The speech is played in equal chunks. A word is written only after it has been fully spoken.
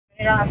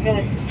Yeah, I'm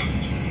good.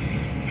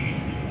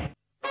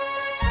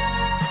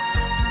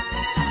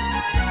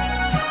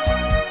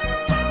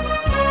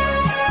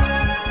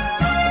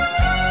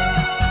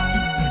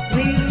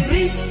 We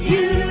wish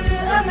you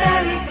a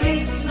Merry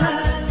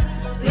Christmas.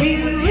 We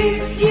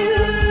wish you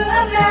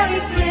a Merry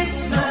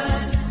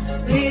Christmas.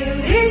 We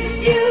wish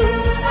you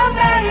a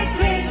Merry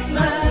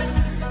Christmas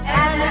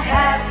and a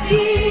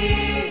Happy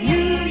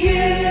New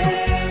Year.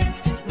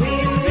 We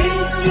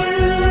wish you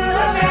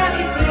a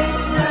Merry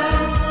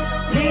Christmas.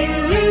 We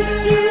wish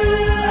you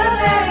a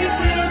Merry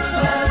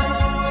Christmas.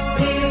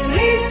 We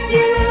wish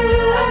you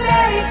a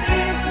Merry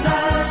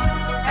Christmas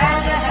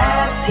and a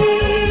Happy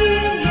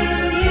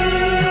New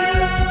Year.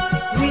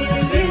 We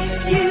wish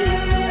you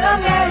a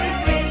Merry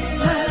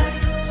Christmas.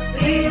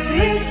 We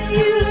wish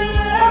you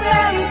a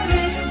Merry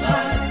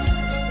Christmas.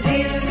 We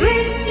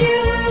wish you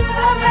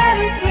a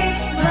Merry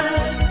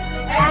Christmas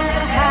and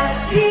a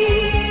Happy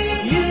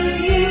New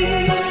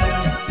Year.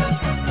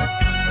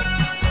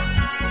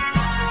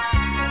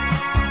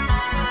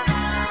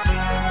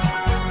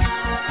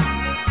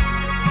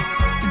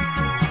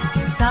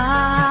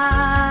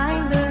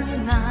 Silent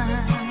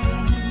night,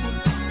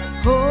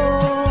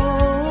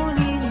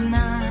 holy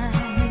night,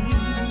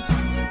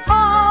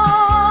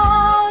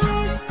 all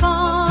is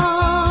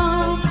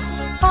calm,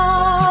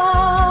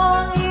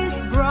 all is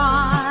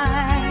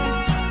bright.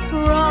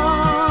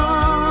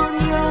 Round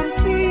yon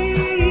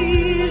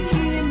field,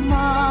 dear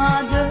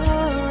mother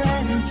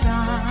and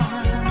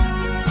child,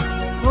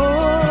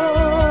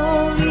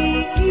 holy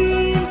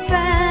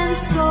infant,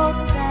 so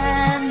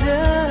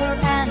tender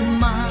and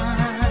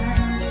mild,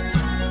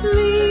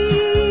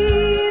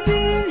 sleep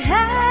in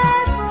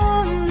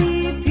heavenly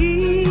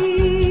peace,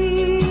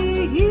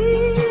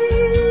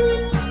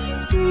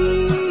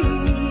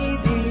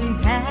 sleep in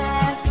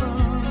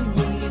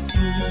heavenly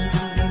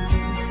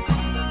peace.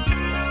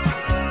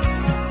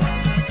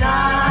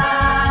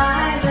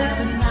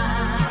 Silent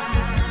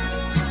night,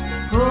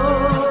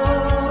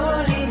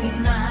 holy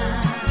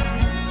night,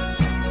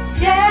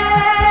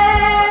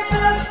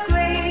 shepherds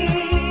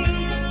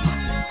quake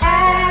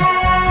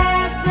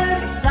at the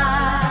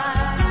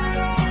sight.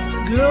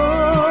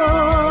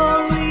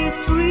 Glory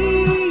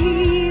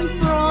stream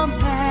from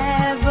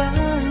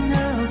heaven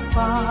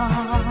afar.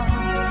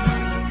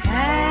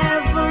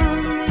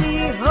 Heavenly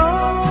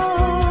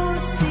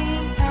hosts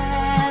sing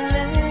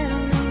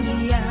hallelujah.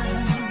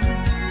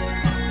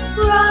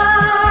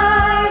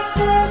 Christ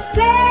the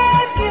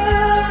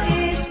Savior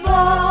is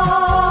born.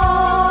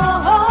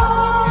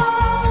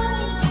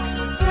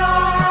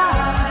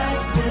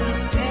 Christ the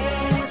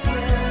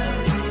Savior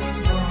is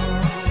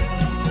born.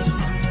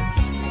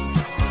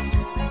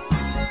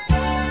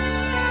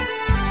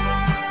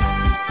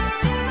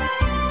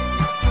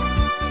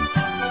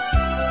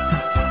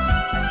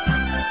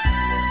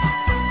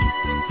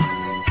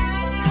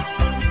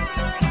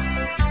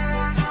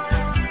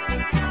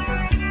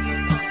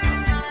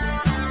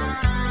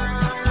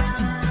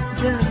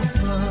 The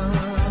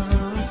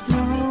first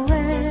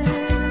Noel,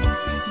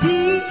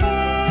 the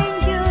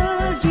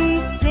angel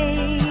did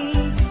say,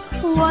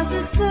 was a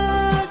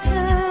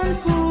certain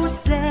poor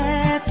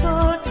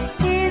shepherd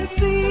in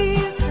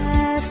field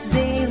as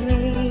they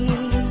lay.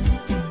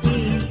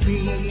 In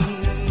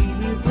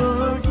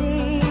fever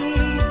day,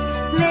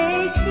 lay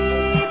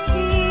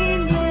keeping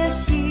their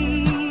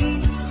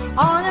sheep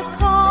on a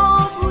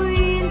cold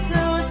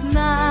winter's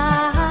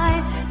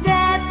night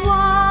that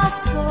was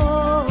so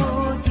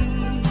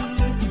deep.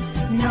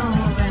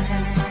 Noel,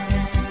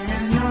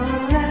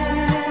 Noel,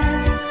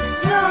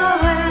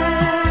 Noel,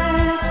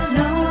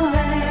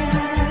 Noel,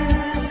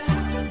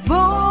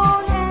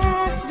 born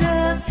as the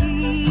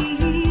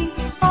King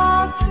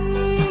of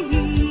Israel.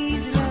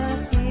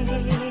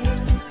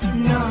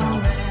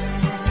 Noel,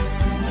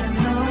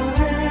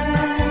 Noel,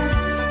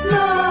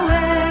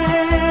 Noel,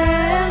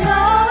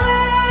 Noel,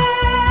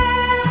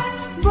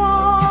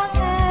 born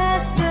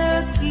as the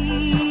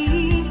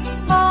King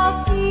of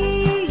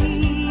Israel.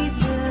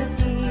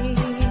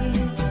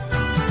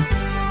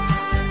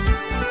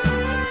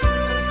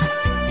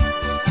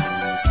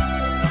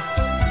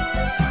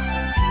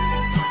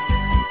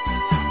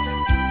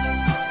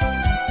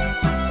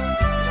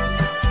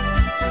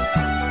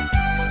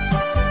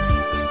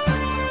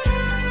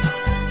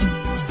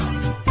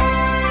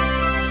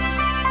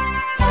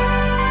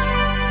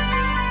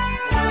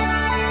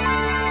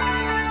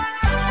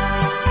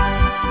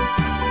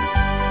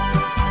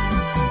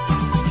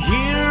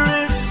 Here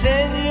is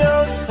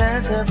Senor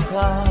Santa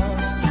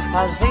Claus.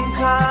 I think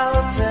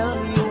I'll tell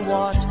you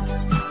what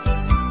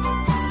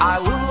I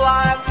would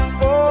like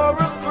for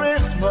a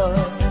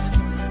Christmas,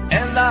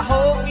 and I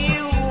hope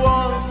you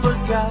all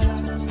forgot.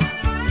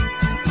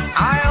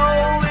 I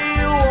only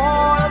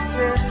want a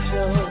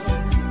pistol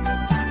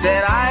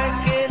that I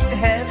can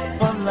have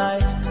for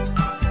night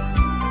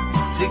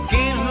to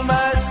give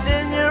my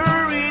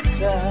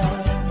senorita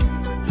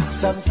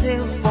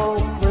something for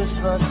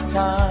Christmas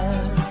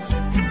time.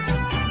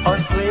 On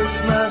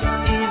Christmas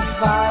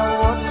Eve I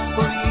watch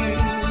for you,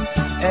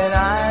 and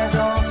I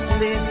don't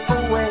slip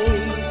away.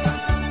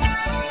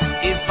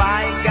 If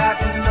I got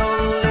no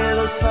little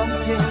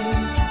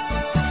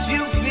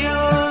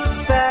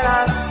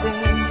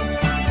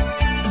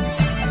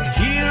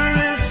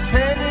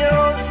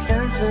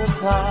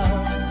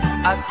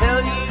I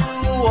tell you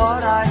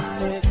what I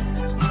think.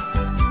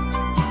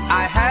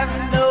 I have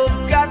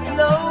got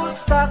no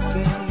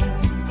stocking.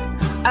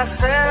 I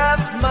set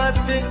up my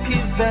big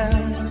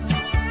event.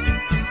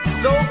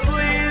 So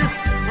please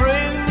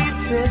bring me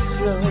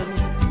picture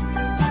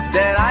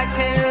that I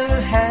can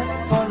have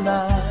for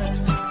night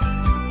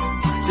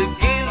to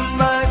give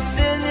my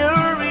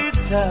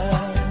señorita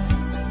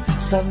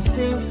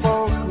something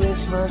for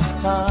Christmas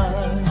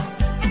time.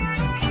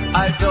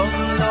 I don't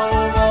know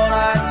what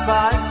I'd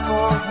buy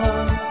for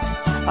her.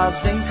 I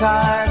think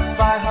I'd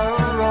buy her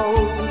a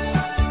rose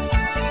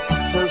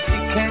so she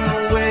can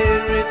wear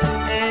it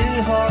in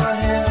her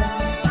hair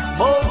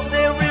most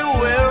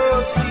everywhere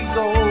she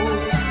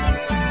goes.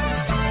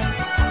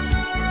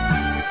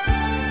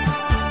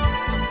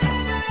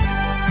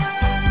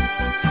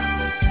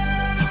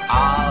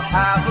 I'll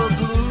have a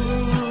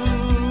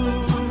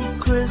blue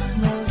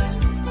Christmas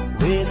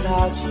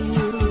without you.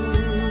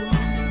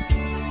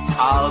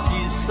 I'll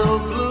be so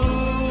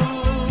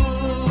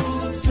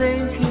blue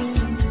thinking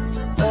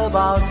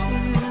about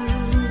you.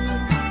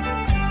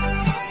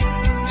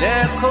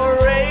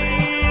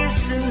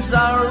 Decorations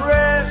are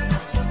red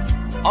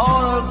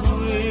on a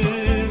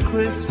green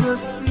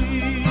Christmas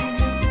tree.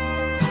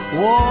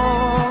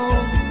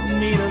 Won't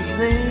need a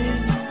thing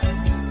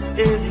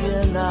if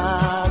you're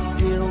not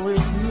here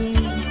with me.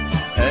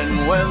 And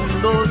when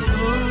those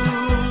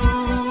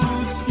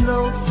blue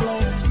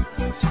snowflakes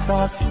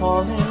start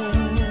falling,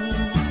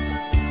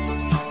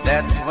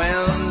 that's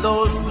when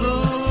those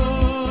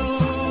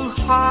blue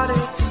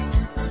heartaches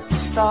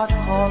start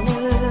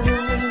calling.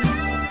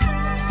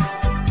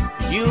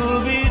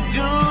 You'll be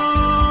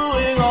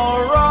doing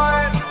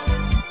alright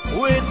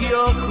with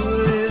your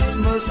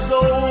Christmas so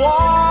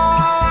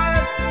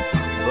white,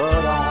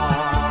 but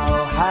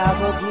I'll have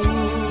a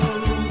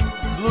blue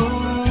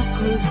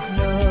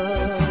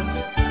Christmas.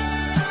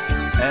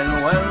 And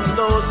when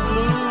those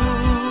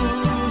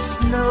blue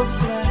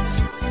snowflakes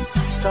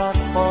start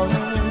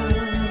falling,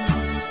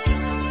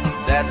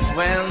 that's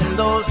when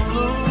those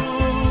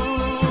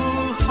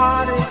blue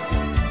heartaches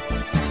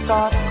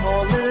start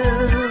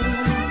calling.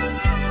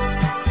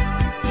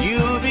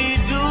 You'll be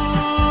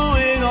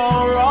doing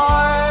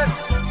alright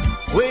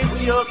with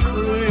your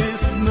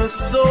Christmas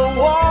so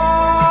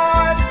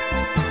white,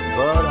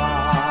 but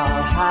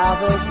I'll have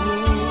a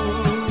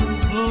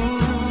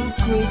blue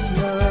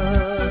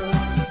Christmas.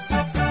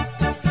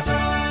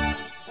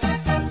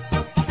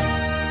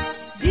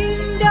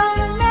 Ding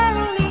dong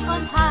merrily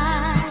on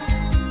high,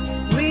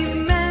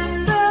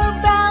 remember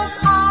bells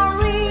are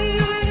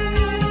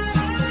ringing.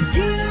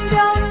 Ding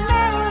dong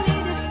merrily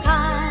the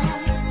sky,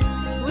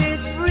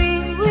 which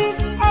ring with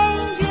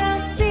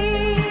angels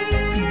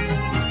sing.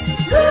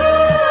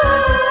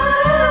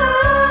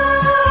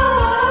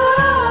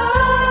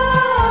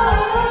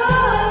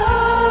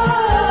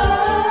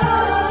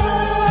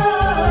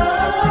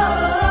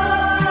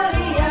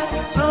 Gloria,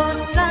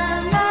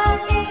 Hosanna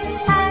in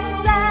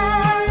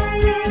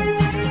Excelsis.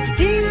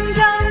 Ding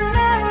dong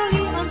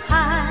merrily on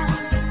high,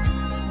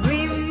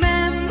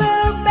 remember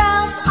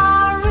bells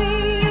are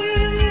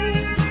ringing.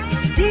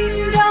 Ding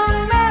dong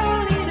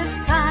merrily the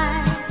sky,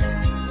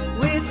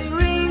 which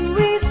ring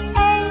with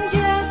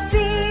angels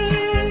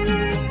sing.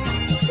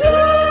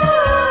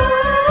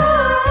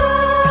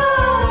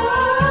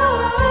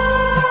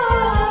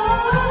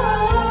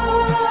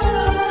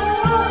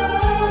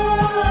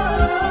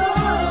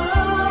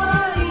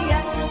 Gloria,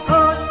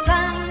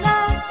 Hosanna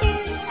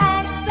in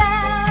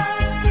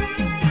Excelsis.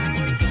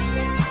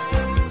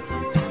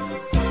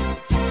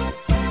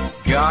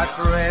 God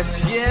rest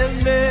ye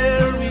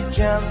merry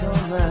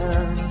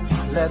gentlemen,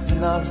 let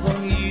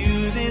nothing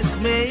you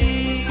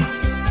dismay.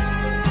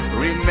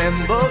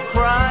 Remember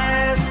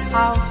Christ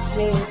our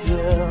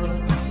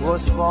Savior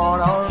was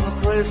born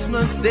on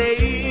Christmas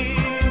Day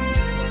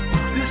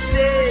to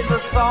save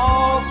us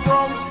all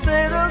from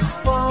Satan's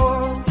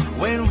fall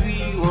when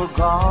we were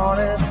gone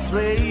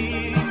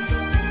astray.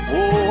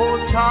 Oh,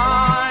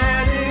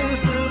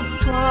 tidings of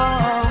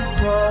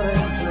comfort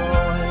and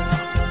joy,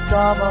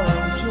 double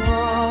and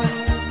joy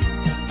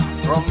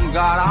from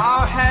God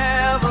our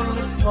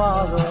Heavenly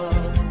Father.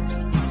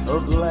 A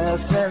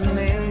glass and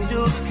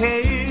angels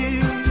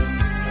came,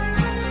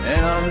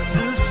 and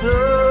unto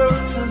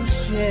certain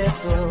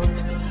shepherds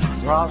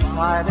brought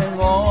tidings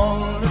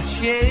on the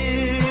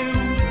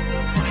shame,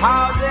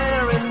 how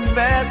there in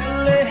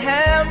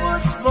Bethlehem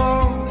was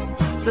born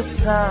the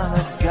Son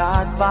of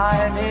God by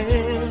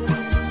name.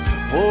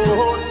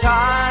 Oh,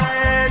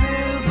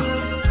 tidings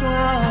of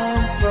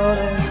comfort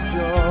and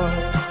joy,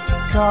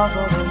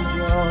 comfort and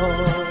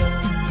joy.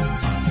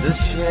 The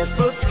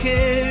shepherds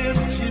came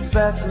to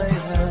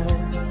Bethlehem,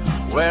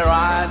 where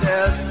I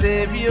their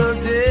Savior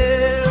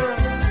dear.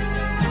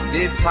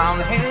 They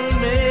found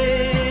him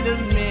made a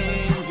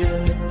manger,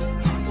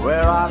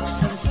 where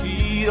oxen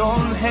feed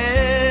on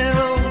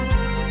hell.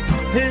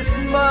 His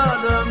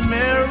mother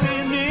Mary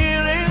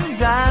kneeling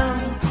down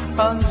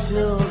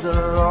until the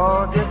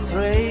Lord did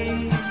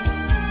pray.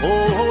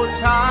 Oh,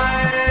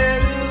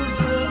 tidings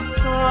of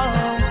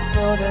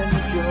comfort and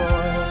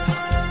joy,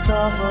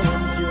 comfort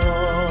and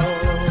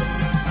joy.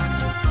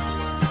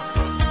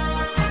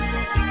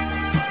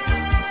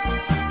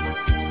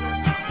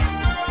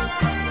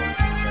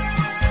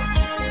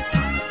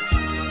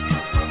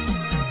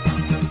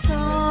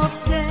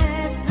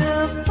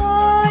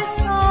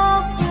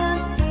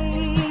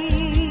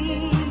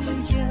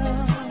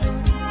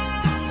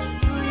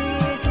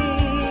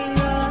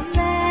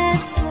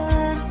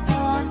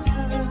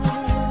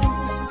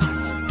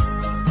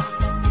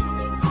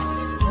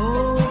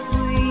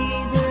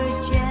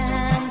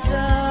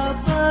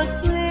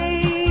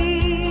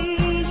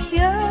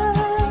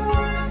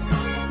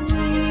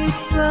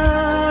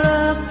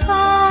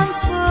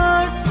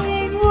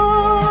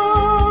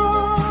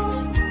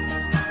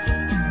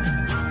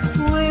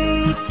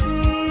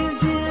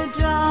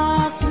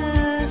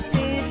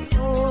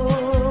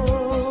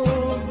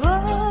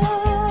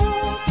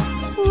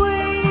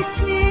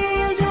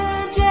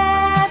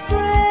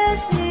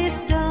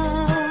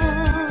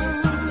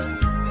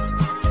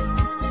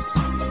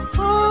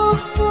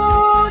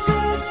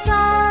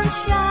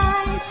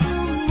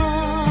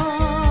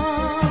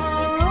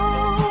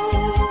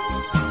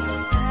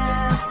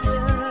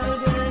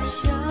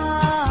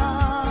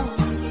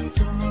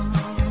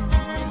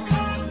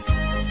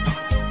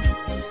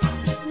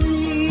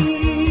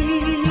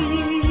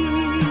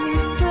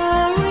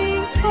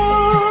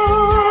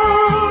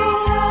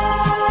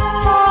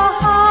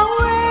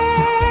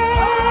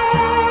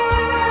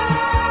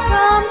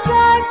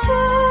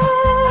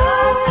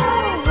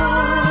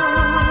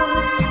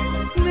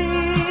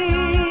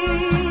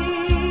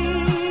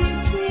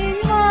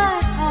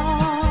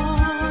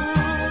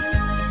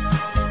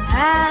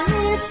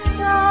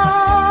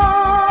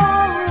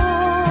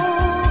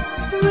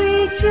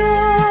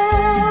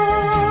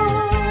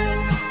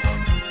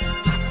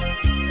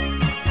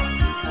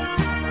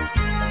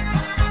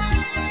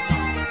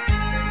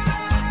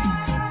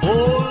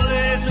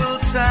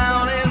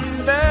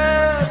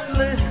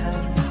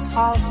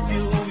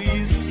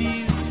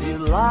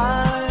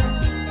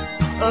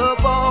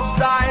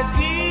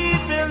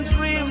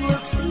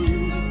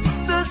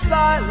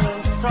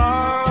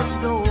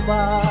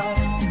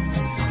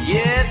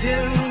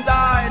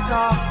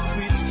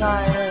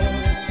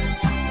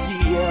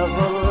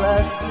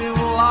 everlasting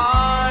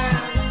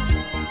life.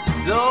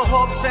 The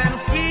hopes and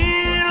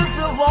fears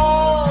of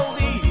all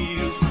the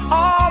years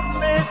are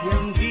made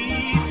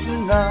indeed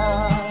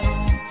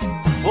tonight.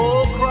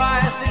 For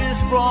Christ is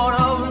born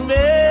of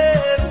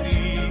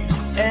Mary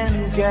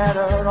and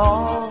gathered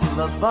all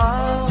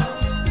above.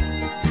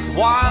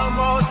 While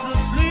Moses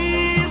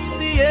sleeps,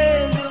 the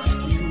angels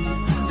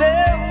keep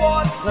their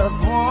watch of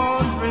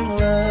wandering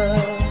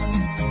love.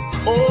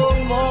 Oh,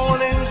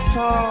 morning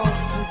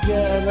stars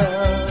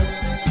together,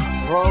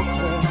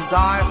 proclaim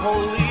thy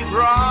holy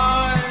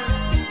bride,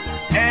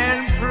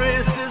 and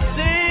praises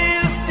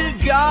sings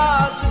to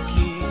God the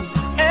King,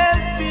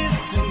 and peace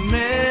to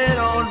men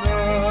on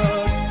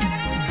earth.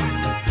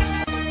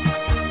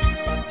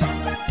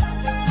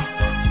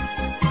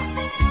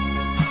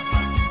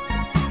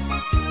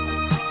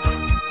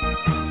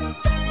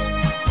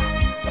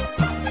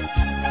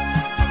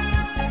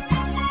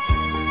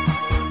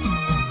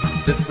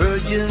 The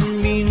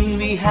virgin mean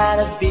we had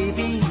a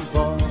baby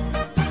boy.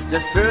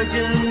 The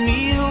virgin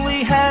meal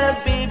we had a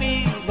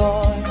baby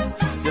boy.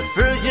 The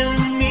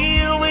virgin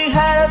meal we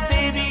had a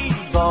baby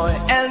boy,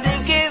 and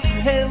they gave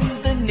him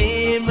the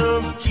name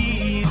of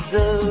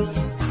Jesus.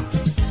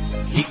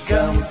 He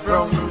come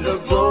from